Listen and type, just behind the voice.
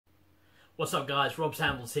What's up guys, Rob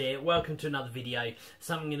Sambles here. Welcome to another video.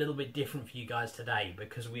 Something a little bit different for you guys today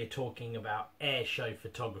because we are talking about air show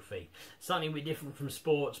photography. Something a bit different from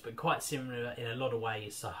sports but quite similar in a lot of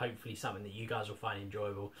ways, so hopefully something that you guys will find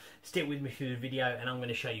enjoyable. Stick with me through the video and I'm going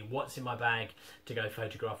to show you what's in my bag to go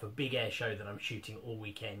photograph a big air show that I'm shooting all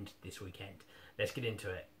weekend this weekend. Let's get into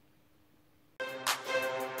it.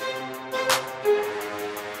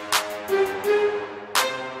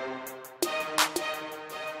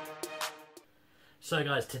 So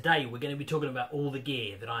guys, today we're going to be talking about all the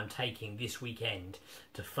gear that I'm taking this weekend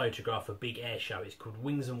to photograph a big air show. It's called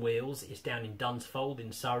Wings and Wheels. It's down in Dunsfold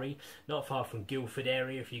in Surrey, not far from Guildford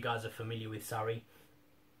area if you guys are familiar with Surrey.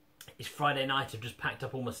 It's Friday night, I've just packed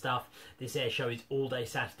up all my stuff. This air show is all day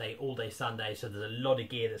Saturday, all day Sunday, so there's a lot of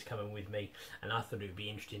gear that's coming with me and I thought it would be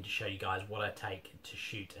interesting to show you guys what I take to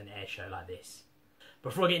shoot an air show like this.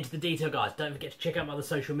 Before I get into the detail guys, don't forget to check out my other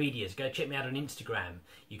social medias. Go check me out on Instagram.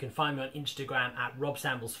 You can find me on Instagram at Rob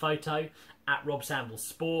Sambles Photo, at Rob Sambles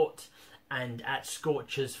Sport, and at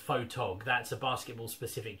Scorchers Photog. That's a basketball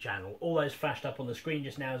specific channel. All those flashed up on the screen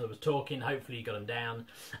just now as I was talking. Hopefully you got them down,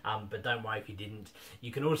 but don't worry if you didn't.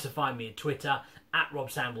 You can also find me at Twitter, at Rob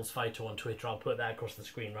Sambles Photo on Twitter. I'll put that across the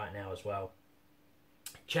screen right now as well.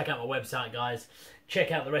 Check out my website guys.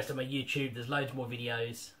 Check out the rest of my YouTube. There's loads more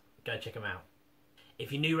videos. Go check them out.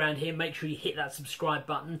 If you're new around here, make sure you hit that subscribe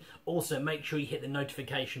button. Also, make sure you hit the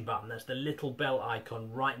notification button. That's the little bell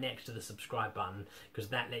icon right next to the subscribe button, because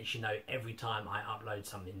that lets you know every time I upload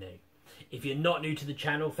something new. If you're not new to the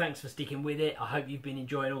channel, thanks for sticking with it. I hope you've been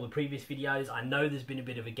enjoying all the previous videos. I know there's been a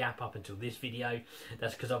bit of a gap up until this video.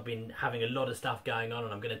 That's because I've been having a lot of stuff going on,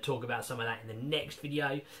 and I'm going to talk about some of that in the next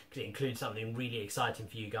video because it includes something really exciting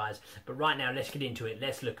for you guys. But right now, let's get into it.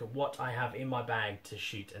 Let's look at what I have in my bag to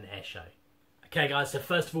shoot an air show. Okay guys, so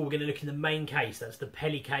first of all we're going to look in the main case. That's the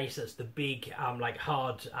Pelly case. That's the big like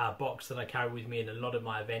hard box that I carry with me in a lot of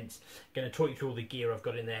my events. Going to talk you through all the gear I've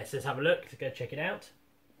got in there. So let's have a look to go check it out.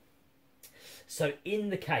 So in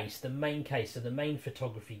the case, the main case, so the main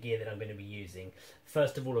photography gear that I'm going to be using,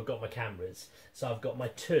 first of all I've got my cameras. So I've got my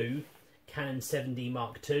two Canon 7D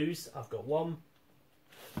Mark IIs. I've got one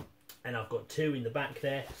and I've got two in the back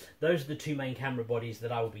there. Those are the two main camera bodies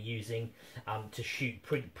that I will be using to shoot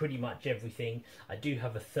pretty much everything. I do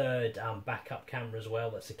have a third backup camera as well.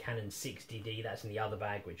 That's a Canon 60D. That's in the other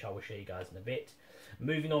bag, which I will show you guys in a bit.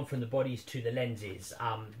 Moving on from the bodies to the lenses.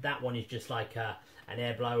 That one is just like an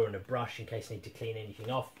air blower and a brush in case I need to clean anything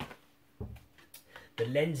off. The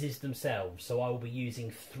lenses themselves. So I will be using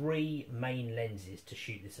three main lenses to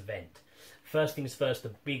shoot this event. First things first, the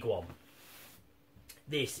big one.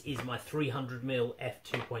 This is my 300mm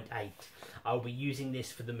f2.8. I'll be using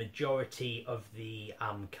this for the majority of the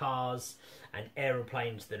cars and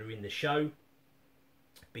aeroplanes that are in the show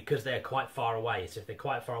because they're quite far away. So if they're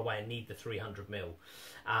quite far away, I need the 300mm.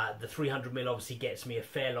 The 300mm obviously gets me a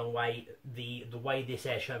fair long way. The way this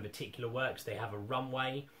air show in particular works, they have a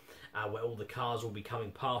runway where all the cars will be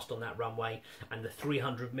coming past on that runway, and the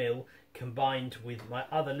 300mm combined with my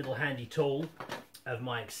other little handy tool of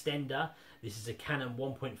my extender. This is a Canon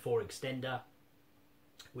 1.4 extender,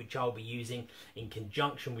 which I'll be using in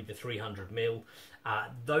conjunction with the 300mm.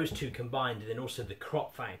 Those two combined, and then also the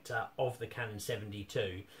crop factor of the Canon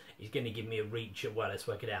 7D2 is going to give me a reach of, well, let's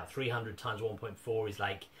work it out. 300 times 1.4 is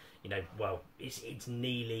like, you know, well, it's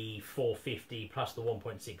nearly 450 plus the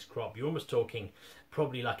 1.6 crop. You're almost talking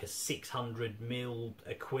probably like a 600mm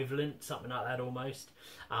equivalent, something like that almost.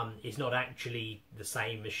 It's not actually the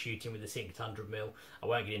same as shooting with the 600mm. I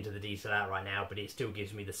won't get into the detail out right now, but it still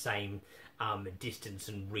gives me the same distance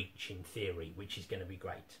and reach in theory, which is going to be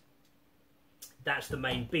great. That's the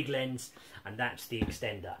main big lens, and that's the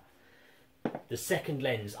extender. The second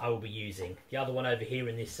lens I will be using, the other one over here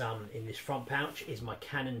in this front pouch, is my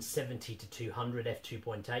Canon 70-200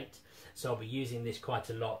 f2.8. So I'll be using this quite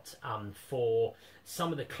a lot for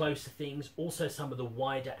some of the closer things, also some of the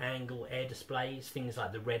wider angle air displays, things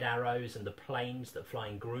like the red arrows and the planes that fly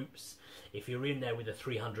in groups. If you're in there with a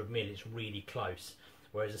 300mm, it's really close,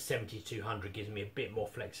 whereas a 70-200 gives me a bit more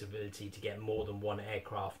flexibility to get more than one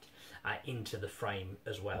aircraft into the frame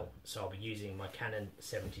as well. So I'll be using my Canon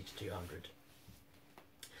 70-200.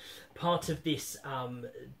 Part of this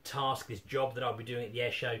task, this job that I'll be doing at the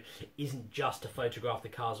air show, isn't just to photograph the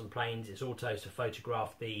cars and planes. It's also to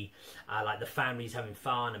photograph the like the families having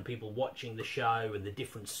fun and people watching the show and the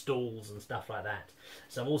different stalls and stuff like that.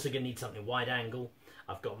 So I'm also going to need something wide angle.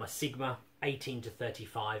 I've got my Sigma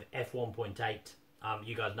 18-35 f1.8.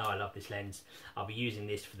 You guys know I love this lens. I'll be using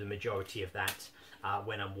this for the majority of that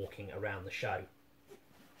when I'm walking around the show.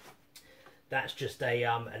 That's just a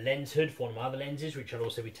lens hood for one of my other lenses, which I'll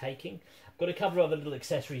also be taking. I've Got a couple of other little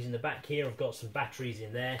accessories in the back here. I've got some batteries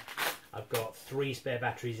in there. I've got 3 spare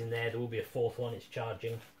batteries in there. There will be a 4th one, it's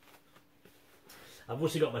charging. I've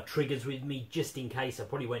also got my triggers with me just in case. I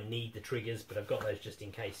probably won't need the triggers, but I've got those just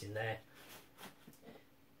in case in there.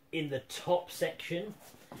 In the top section,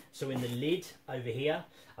 so in the lid over here,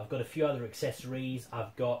 I've got a few other accessories.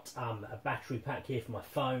 I've got a battery pack here for my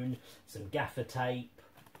phone, some gaffer tape,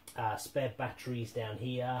 spare batteries down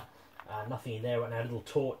here, nothing in there right now, a little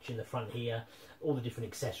torch in the front here, all the different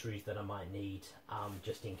accessories that I might need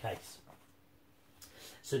just in case.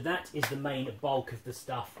 So that is the main bulk of the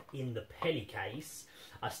stuff in the Pelly case.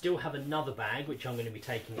 I still have another bag which I'm going to be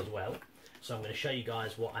taking as well. So I'm going to show you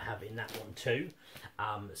guys what I have in that one too.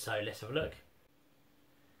 So let's have a look.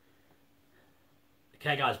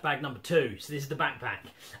 Okay guys, bag number 2. So this is the backpack.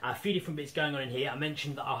 A few different bits going on in here. I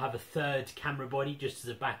mentioned that I'll have a 3rd camera body just as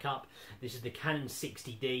a backup. This is the Canon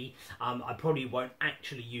 60D. I probably won't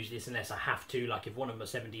actually use this unless I have to, like if one of my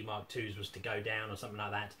 7D Mark IIs was to go down or something like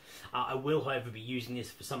that. I will however be using this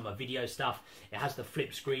for some of my video stuff. It has the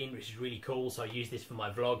flip screen, which is really cool, so I use this for my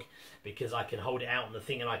vlog because I can hold it out on the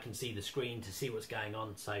thing and I can see the screen to see what's going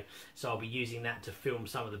on. So I'll be using that to film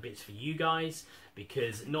some of the bits for you guys,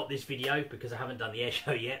 because not this video because I haven't done the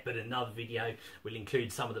airshow yet, but another video will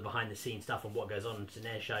include some of the behind the scenes stuff and what goes on at an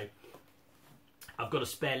airshow. I've got a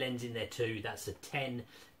spare lens in there too. That's a 10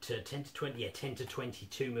 to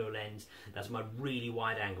 22mm lens. That's my really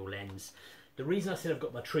wide angle lens. The reason I said I've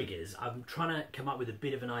got my triggers, I'm trying to come up with a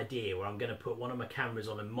bit of an idea where I'm going to put one of my cameras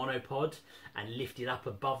on a monopod and lift it up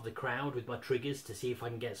above the crowd with my triggers to see if I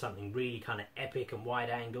can get something really kind of epic and wide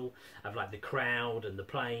angle of like the crowd and the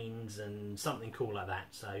planes and something cool like that.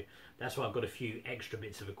 So that's why I've got a few extra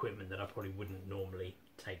bits of equipment that I probably wouldn't normally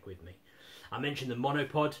take with me. I mentioned the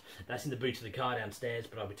monopod, that's in the boot of the car downstairs,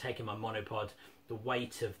 but I'll be taking my monopod. The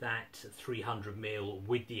weight of that 300mm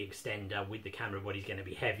with the extender, with the camera body is going to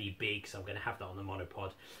be heavy, big, so I'm going to have that on the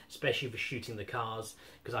monopod, especially for shooting the cars,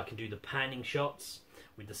 because I can do the panning shots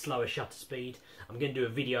with the slower shutter speed. I'm going to do a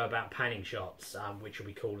video about panning shots, which will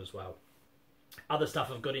be cool as well. Other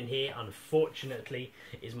stuff I've got in here, unfortunately,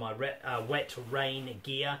 is my wet rain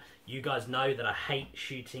gear. You guys know that I hate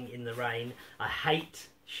shooting in the rain. I hate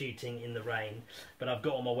shooting in the rain, but I've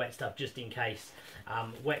got all my wet stuff just in case.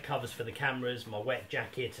 Wet covers for the cameras, my wet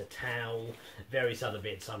jacket, a towel, various other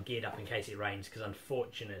bits. I'm geared up in case it rains, because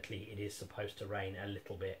unfortunately it is supposed to rain a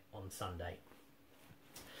little bit on Sunday.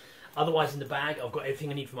 Otherwise in the bag I've got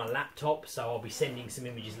everything I need for my laptop, so I'll be sending some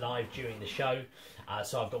images live during the show.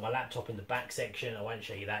 So I've got my laptop in the back section. I won't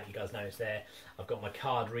show you that, you guys know it's there. I've got my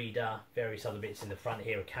card reader, various other bits in the front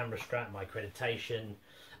here, a camera strap, my accreditation,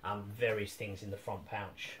 various things in the front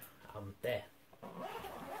pouch there.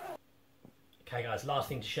 Okay guys, last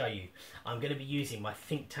thing to show you. I'm going to be using my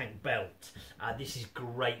Think Tank belt. This is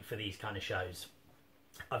great for these kind of shows.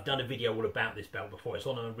 I've done a video all about this belt before. It's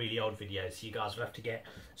one of a really old videos, so you guys will have to get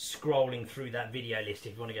scrolling through that video list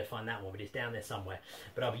if you want to go find that one, but it's down there somewhere.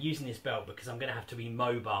 But I'll be using this belt because I'm going to have to be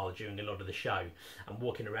mobile during a lot of the show. I'm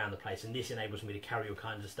walking around the place, and this enables me to carry all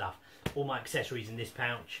kinds of stuff. All my accessories in this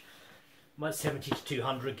pouch. My 70 to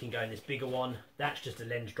 200 can go in this bigger one. That's just a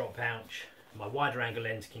lens drop pouch. My wider angle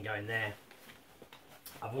lens can go in there.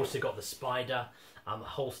 I've also got the Spider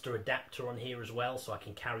holster adapter on here as well, so I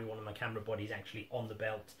can carry one of my camera bodies actually on the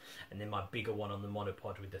belt, and then my bigger one on the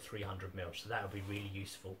monopod with the 300mm. So that would be really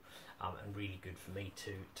useful and really good for me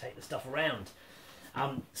to take the stuff around.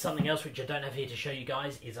 Something else which I don't have here to show you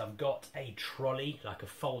guys is I've got a trolley, like a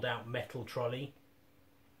fold out metal trolley.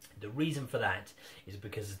 The reason for that is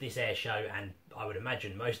because this air show, and I would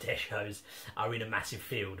imagine most air shows, are in a massive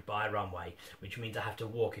field by a runway, which means I have to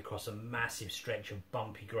walk across a massive stretch of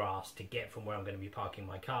bumpy grass to get from where I'm going to be parking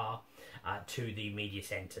my car to the media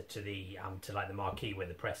centre, to the like the marquee where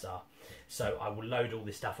the press are. So I will load all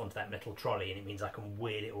this stuff onto that metal trolley, and it means I can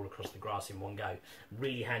wheel it all across the grass in one go.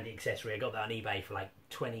 Really handy accessory. I got that on eBay for like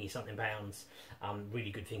 20 something pounds.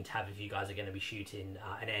 Really good thing to have if you guys are going to be shooting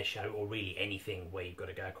an air show, or really anything where you've got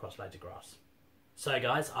to go across loads of grass. So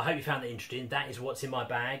guys, I hope you found that interesting. That is what's in my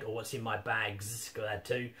bag, or what's in my bags, got that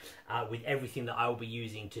too, with everything that I will be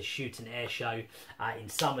using to shoot an air show in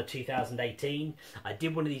summer 2018. I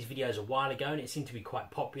did one of these videos a while ago and it seemed to be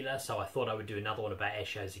quite popular, so I thought I would do another one about air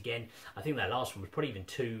shows again. I think that last one was probably even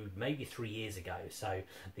 2, maybe 3 years ago, so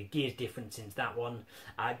the gear's different since that one.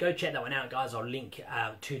 Go check that one out guys. I'll link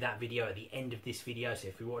to that video at the end of this video, so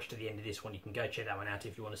if you watched to the end of this one, you can go check that one out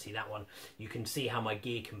if you want to see that one. You can see how my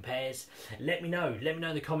gear compares. Let me know know. Let me know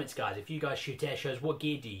in the comments, guys. If you guys shoot air shows, what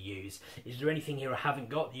gear do you use? Is there anything here I haven't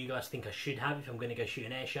got that you guys think I should have if I'm going to go shoot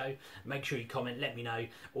an air show? Make sure you comment, let me know.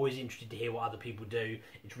 Always interested to hear what other people do.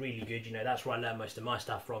 It's really good, you know, that's where I learn most of my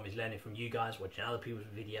stuff from, is learning from you guys, watching other people's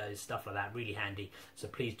videos, stuff like that, really handy. So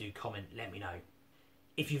please do comment, let me know.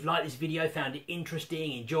 If you've liked this video, found it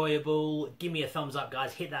interesting, enjoyable, give me a thumbs up,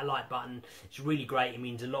 guys. Hit that like button. It's really great. It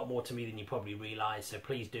means a lot more to me than you probably realise. So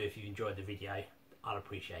please do if you enjoyed the video. I'll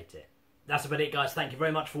appreciate it. That's about it, guys. Thank you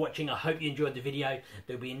very much for watching. I hope you enjoyed the video.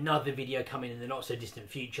 There'll be another video coming in the not so distant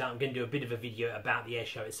future. I'm going to do a bit of a video about the air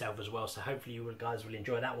show itself as well. So hopefully you guys will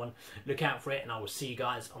enjoy that one. Look out for it, and I will see you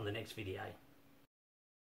guys on the next video.